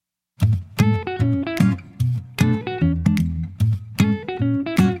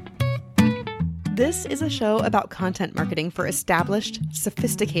This is a show about content marketing for established,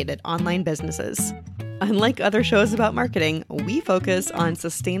 sophisticated online businesses. Unlike other shows about marketing, we focus on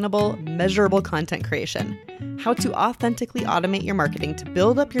sustainable, measurable content creation, how to authentically automate your marketing to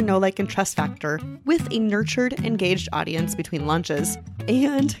build up your know, like, and trust factor with a nurtured, engaged audience between launches,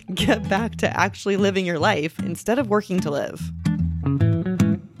 and get back to actually living your life instead of working to live.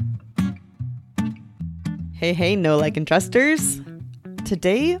 Hey, know, like, and trusters.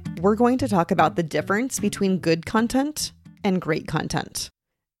 Today, we're going to talk about the difference between good content and great content.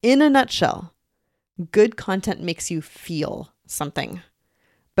 In a nutshell, good content makes you feel something,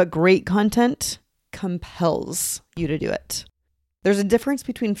 but great content compels you to do it. There's a difference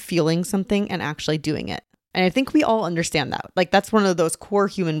between feeling something and actually doing it. And I think we all understand that. Like, that's one of those core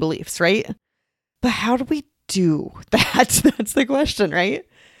human beliefs, right? But how do we do that? That's the question, right?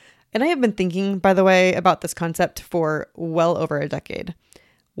 And I have been thinking, by the way, about this concept for well over a decade.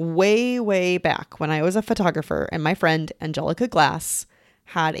 Way back when I was a photographer and my friend Angelica Glass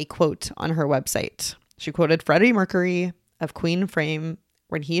had a quote on her website. She quoted Freddie Mercury of Queen Frame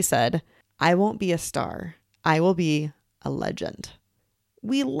when he said, "I won't be a star. I will be a legend."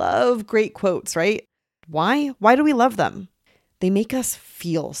 We love great quotes, right? Why? Why do we love them? They make us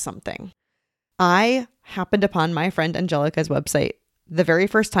feel something. I happened upon my friend Angelica's website the very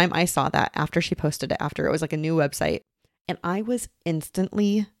first time I saw that after she posted it, after it was like a new website. And I was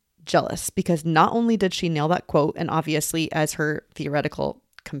instantly jealous because not only did she nail that quote, and obviously as her theoretical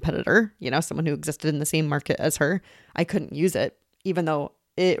competitor, someone who existed in the same market as her, I couldn't use it, even though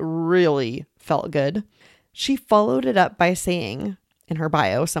it really felt good. She followed it up by saying in her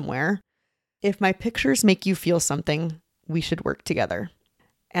bio somewhere, "If my pictures make you feel something, we should work together."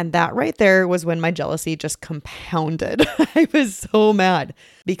 And that right there was when my jealousy just compounded. I was so mad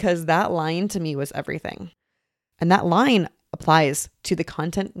because that line to me was everything. And that line applies to the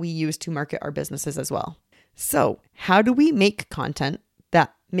content we use to market our businesses as well. So how do we make content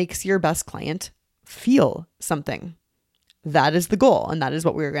that makes your best client feel something? That is the goal. And that is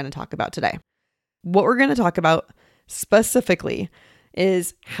what we're going to talk about today. What we're going to talk about specifically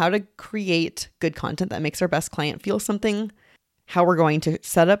is how to create good content that makes our best client feel something, how we're going to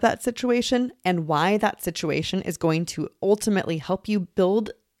set up that situation, and why that situation is going to ultimately help you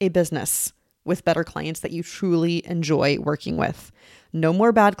build a business with better clients that you truly enjoy working with. No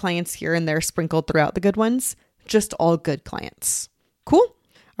more bad clients here and there sprinkled throughout the good ones, just all good clients. Cool?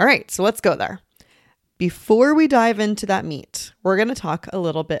 All right, so let's go there. Before we dive into that meat, we're going to talk a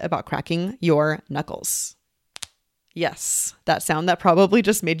little bit about cracking your knuckles. Yes, that sound that probably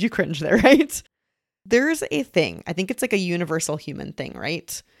just made you cringe there, right? There's a thing, I think it's like a universal human thing,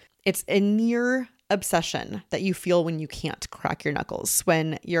 right? It's a near obsession that you feel when you can't crack your knuckles,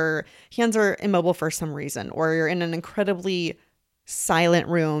 when your hands are immobile for some reason, or you're in an incredibly silent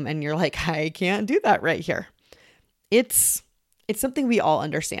room and you're like, I can't do that right here. It's something we all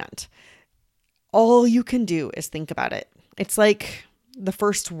understand. All you can do is think about it. It's like the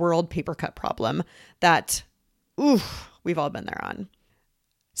first world paper cut problem that, we've all been there on.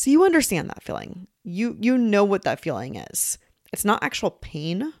 So you understand that feeling. You know what that feeling is. It's not actual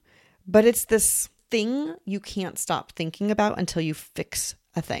pain, but it's this thing you can't stop thinking about until you fix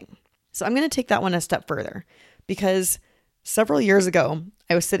a thing. So I'm going to take that one a step further because several years ago,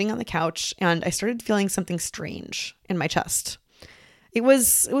 I was sitting on the couch and I started feeling something strange in my chest. It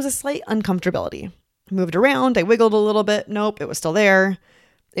was a slight uncomfortability. I moved around, I wiggled a little bit. Nope, it was still there.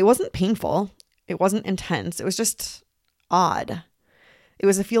 It wasn't painful. It wasn't intense. It was just odd. It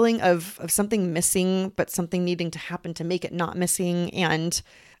was a feeling of something missing, but something needing to happen to make it not missing. And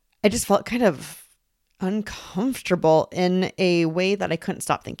I just felt kind of uncomfortable in a way that I couldn't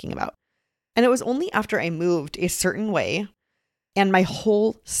stop thinking about. And it was only after I moved a certain way and my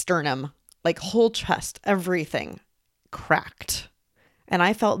whole sternum, like whole chest, everything cracked. And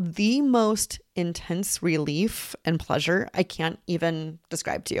I felt the most intense relief and pleasure I can't even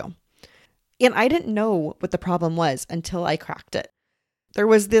describe to you. And I didn't know what the problem was until I cracked it. There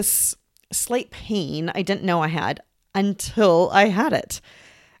was this slight pain I didn't know I had until I had it.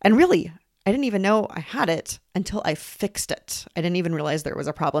 And really, I didn't even know I had it until I fixed it. I didn't even realize there was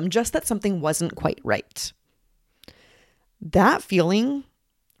a problem, just that something wasn't quite right. That feeling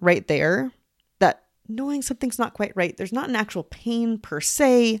right there, that knowing something's not quite right, there's not an actual pain per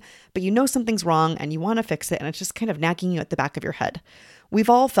se, but you know something's wrong and you want to fix it and it's just kind of nagging you at the back of your head. We've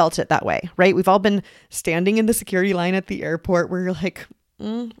all felt it that way, right? We've all been standing in the security line at the airport where you're like,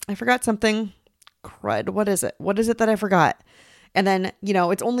 I forgot something. Crud. What is it? What is it that I forgot? And then,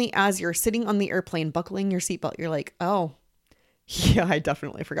 it's only as you're sitting on the airplane, buckling your seatbelt, you're like, oh, yeah, I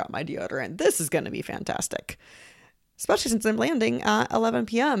definitely forgot my deodorant. This is going to be fantastic. especially since I'm landing at 11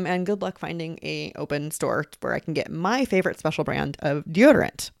 p.m. and good luck finding a open store where I can get my favorite special brand of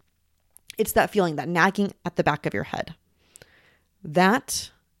deodorant. It's that feeling, that nagging at the back of your head. That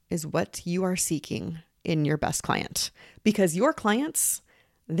is what you are seeking in your best client, because your clients,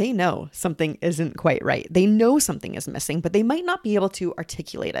 they know something isn't quite right. They know something is missing, but they might not be able to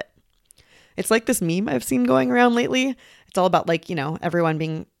articulate it. It's like this meme I've seen going around lately. It's all about everyone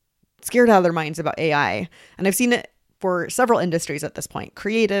being scared out of their minds about AI. And I've seen it for several industries at this point: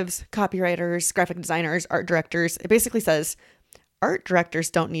 creatives, copywriters, graphic designers, art directors. It basically says art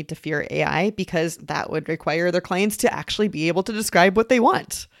directors don't need to fear AI because that would require their clients to actually be able to describe what they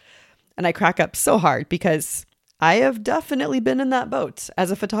want. And I crack up so hard because I have definitely been in that boat.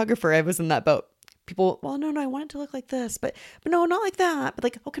 As a photographer, I was in that boat. People, well, no, I want it to look like this, but no, not like that.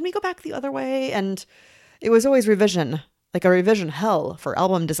 But can we go back the other way? And it was always revision, like a revision hell for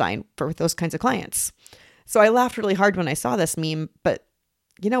album design for those kinds of clients. So I laughed really hard when I saw this meme, but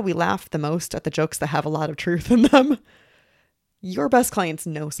we laugh the most at the jokes that have a lot of truth in them. Your best clients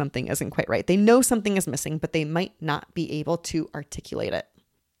know something isn't quite right. They know something is missing, but they might not be able to articulate it.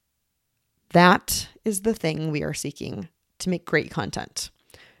 That is the thing we are seeking to make great content.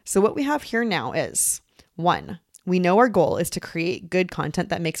 So what we have here now is, 1, we know our goal is to create good content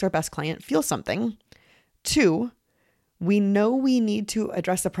that makes our best client feel something. 2, we know we need to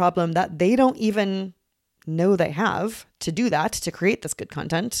address a problem that they don't even know they have to do that, to create this good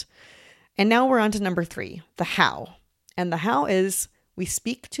content. And now we're on to number 3, the how. And the how is we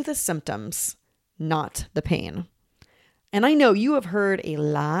speak to the symptoms, not the pain. And I know you have heard a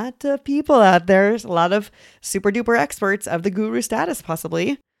lot of people out there, a lot of super duper experts of the guru status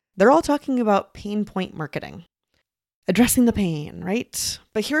possibly. They're all talking about pain point marketing, addressing the pain, right?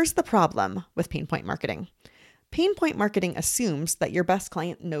 But here's the problem with pain point marketing. Pain point marketing assumes that your best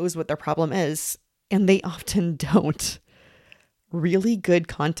client knows what their problem is, and they often don't. Really good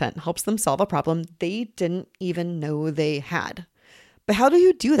content helps them solve a problem they didn't even know they had. But how do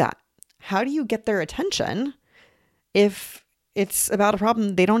you do that? How do you get their attention if it's about a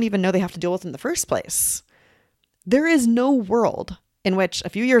problem they don't even know they have to deal with in the first place? There is no world in which a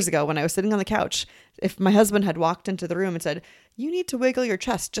few years ago when I was sitting on the couch, if my husband had walked into the room and said, you need to wiggle your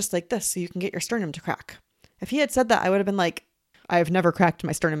chest just like this so you can get your sternum to crack. If he had said that, I would have been like, I've never cracked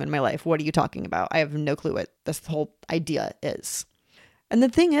my sternum in my life. What are you talking about? I have no clue what this whole idea is. And the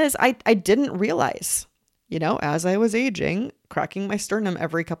thing is, I didn't realize, as I was aging, cracking my sternum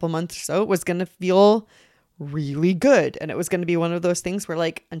every couple months or so was going to feel really good. And it was going to be one of those things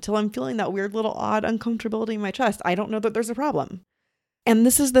where until I'm feeling that weird little odd uncomfortability in my chest, I don't know that there's a problem. And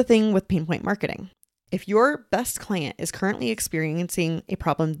this is the thing with pain point marketing. If your best client is currently experiencing a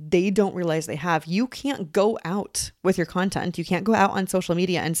problem they don't realize they have, you can't go out with your content. You can't go out on social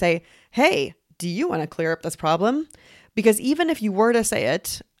media and say, hey, do you want to clear up this problem? Because even if you were to say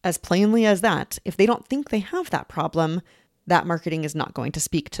it as plainly as that, if they don't think they have that problem, that marketing is not going to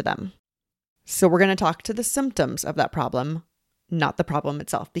speak to them. So we're going to talk to the symptoms of that problem, not the problem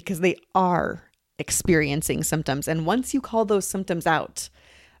itself, because they are experiencing symptoms. And once you call those symptoms out,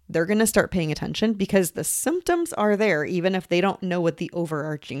 they're going to start paying attention because the symptoms are there, even if they don't know what the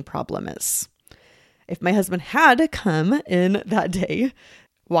overarching problem is. If my husband had come in that day,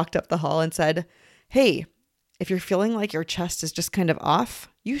 walked up the hall and said, hey, if you're feeling like your chest is just kind of off,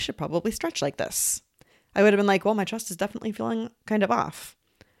 you should probably stretch like this. I would have been like, well, my chest is definitely feeling kind of off,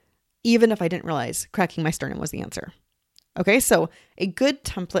 even if I didn't realize cracking my sternum was the answer. Okay, so a good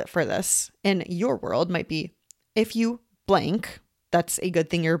template for this in your world might be if you blank, that's a good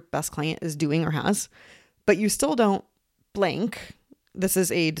thing your best client is doing or has, but you still don't blank, this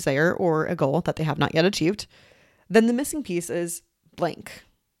is a desire or a goal that they have not yet achieved, then the missing piece is blank.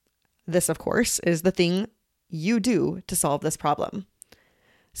 This, of course, is the thing you do to solve this problem.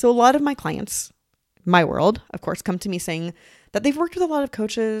 So a lot of my clients, my world, of course, come to me saying that they've worked with a lot of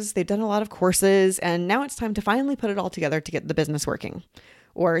coaches, they've done a lot of courses, and now it's time to finally put it all together to get the business working.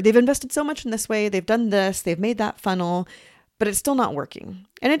 Or they've invested so much in this way, they've done this, they've made that funnel, but it's still not working.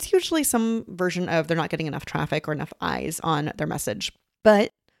 And it's usually some version of they're not getting enough traffic or enough eyes on their message. But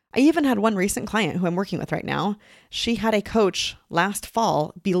I even had one recent client who I'm working with right now. She had a coach last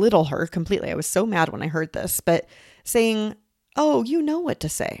fall belittle her completely. I was so mad when I heard this, but saying, oh, you know what to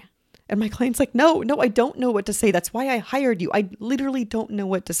say. And my client's like, no, I don't know what to say. That's why I hired you. I literally don't know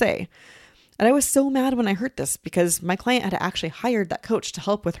what to say. And I was so mad when I heard this because my client had actually hired that coach to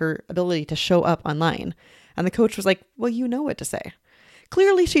help with her ability to show up online. And the coach was like, well, you know what to say.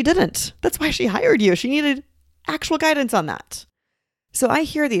 Clearly she didn't. That's why she hired you. She needed actual guidance on that. So I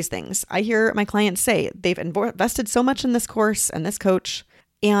hear these things. I hear my clients say they've invested so much in this course and this coach,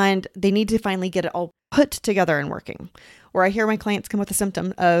 and they need to finally get it all put together and working. Or I hear my clients come with a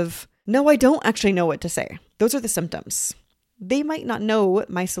symptom of, no, I don't actually know what to say. Those are the symptoms. They might not know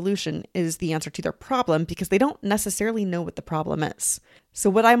my solution is the answer to their problem because they don't necessarily know what the problem is. So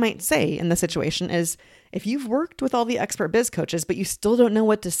what I might say in the situation is, if you've worked with all the expert biz coaches, but you still don't know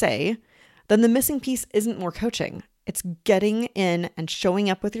what to say, then the missing piece isn't more coaching. It's getting in and showing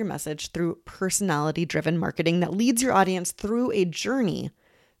up with your message through personality-driven marketing that leads your audience through a journey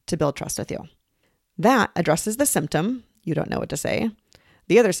to build trust with you. That addresses the symptom, you don't know what to say.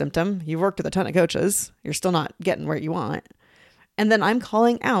 The other symptom, you've worked with a ton of coaches, you're still not getting where you want. And then I'm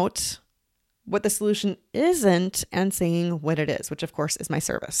calling out what the solution isn't and saying what it is, which of course is my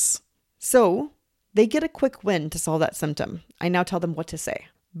service. So they get a quick win to solve that symptom. I now tell them what to say.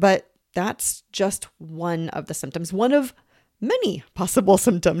 But that's just one of the symptoms, one of many possible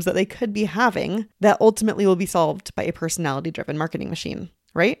symptoms that they could be having that ultimately will be solved by a personality-driven marketing machine,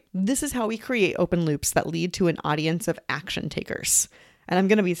 right? This is how we create open loops that lead to an audience of action takers. And I'm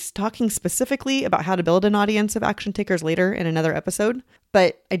going to be talking specifically about how to build an audience of action takers later in another episode,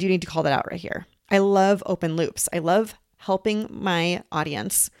 but I do need to call that out right here. I love open loops. I love helping my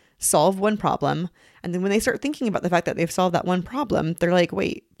audience solve one problem. And then when they start thinking about the fact that they've solved that one problem, they're like,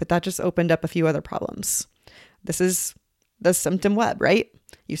 wait, but that just opened up a few other problems. This is the symptom web, right?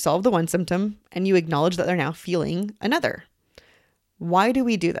 You solve the one symptom and you acknowledge that they're now feeling another. Why do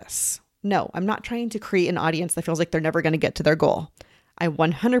we do this? No, I'm not trying to create an audience that feels like they're never going to get to their goal. I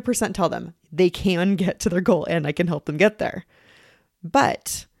 100% tell them they can get to their goal and I can help them get there.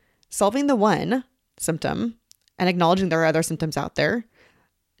 But solving the one symptom and acknowledging there are other symptoms out there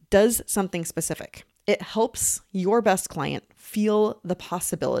does something specific. It helps your best client feel the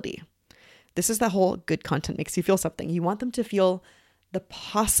possibility. This is the whole good content makes you feel something. You want them to feel the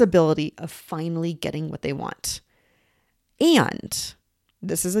possibility of finally getting what they want. And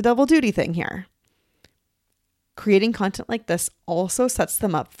this is a double duty thing here. Creating content like this also sets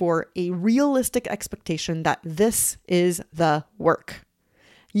them up for a realistic expectation that this is the work.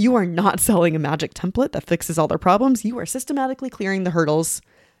 You are not selling a magic template that fixes all their problems. You are systematically clearing the hurdles,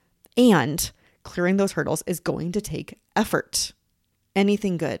 and clearing those hurdles is going to take effort.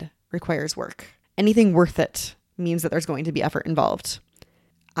 Anything good requires work. Anything worth it means that there's going to be effort involved.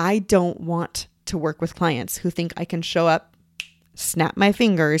 I don't want to work with clients who think I can show up, snap my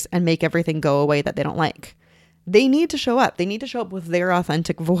fingers, and make everything go away that they don't like. They need to show up. They need to show up with their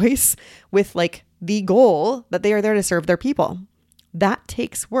authentic voice, with like the goal that they are there to serve their people. That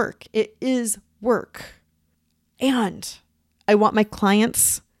takes work. It is work. And I want my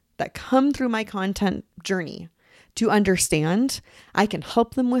clients that come through my content journey to understand I can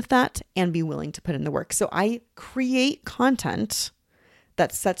help them with that and be willing to put in the work. So I create content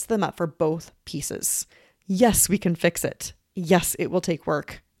that sets them up for both pieces. Yes, we can fix it. Yes, it will take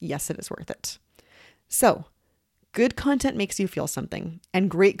work. Yes, it is worth it. So good content makes you feel something,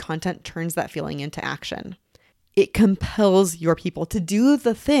 and great content turns that feeling into action. It compels your people to do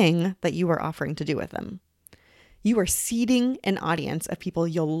the thing that you are offering to do with them. You are seeding an audience of people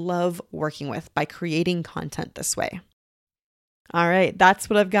you'll love working with by creating content this way. All right, that's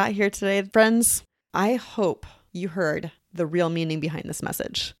what I've got here today, friends. I hope you heard the real meaning behind this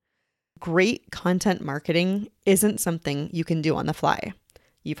message. Great content marketing isn't something you can do on the fly.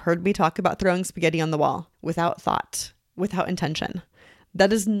 You've heard me talk about throwing spaghetti on the wall without thought, without intention.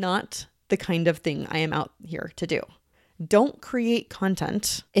 That is not the kind of thing I am out here to do. Don't create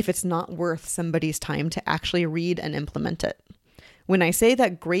content if it's not worth somebody's time to actually read and implement it. When I say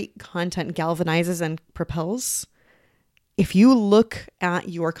that great content galvanizes and propels, if you look at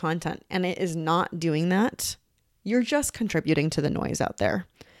your content and it is not doing that, you're just contributing to the noise out there.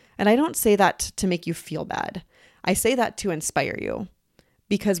 And I don't say that to make you feel bad. I say that to inspire you.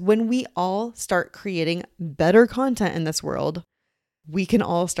 Because when we all start creating better content in this world, we can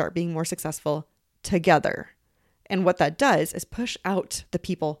all start being more successful together. And what that does is push out the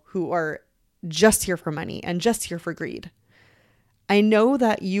people who are just here for money and just here for greed. I know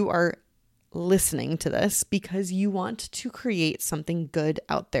that you are listening to this because you want to create something good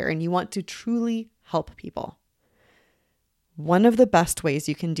out there and you want to truly help people. One of the best ways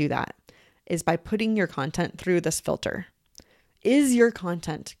you can do that is by putting your content through this filter. Is your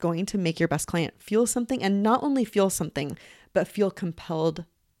content going to make your best client feel something, and not only feel something, but feel compelled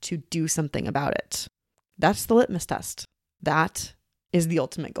to do something about it? That's the litmus test. That is the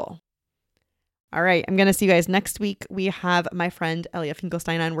ultimate goal. All right, I'm going to see you guys next week. We have my friend Elia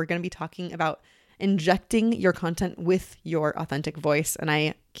Finkelstein on. We're going to be talking about injecting your content with your authentic voice, and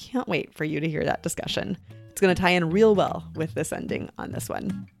I can't wait for you to hear that discussion. It's going to tie in real well with this ending on this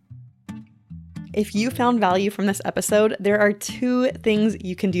one. If you found value from this episode, there are 2 things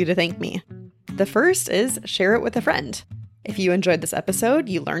you can do to thank me. The first is share it with a friend. If you enjoyed this episode,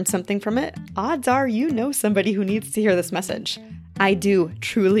 you learned something from it, odds are you know somebody who needs to hear this message. I do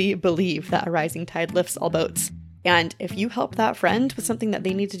truly believe that a rising tide lifts all boats. And if you help that friend with something that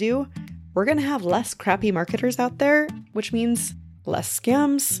they need to do, we're going to have less crappy marketers out there, which means less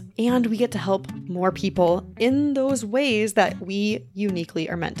scams, and we get to help more people in those ways that we uniquely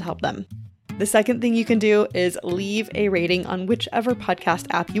are meant to help them. The second thing you can do is leave a rating on whichever podcast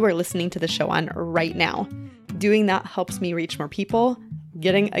app you are listening to the show on right now. Doing that helps me reach more people,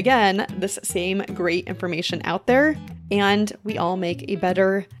 getting, again, this same great information out there, and we all make a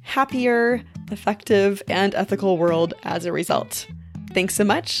better, happier, effective, and ethical world as a result. Thanks so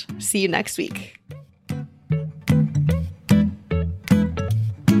much. See you next week.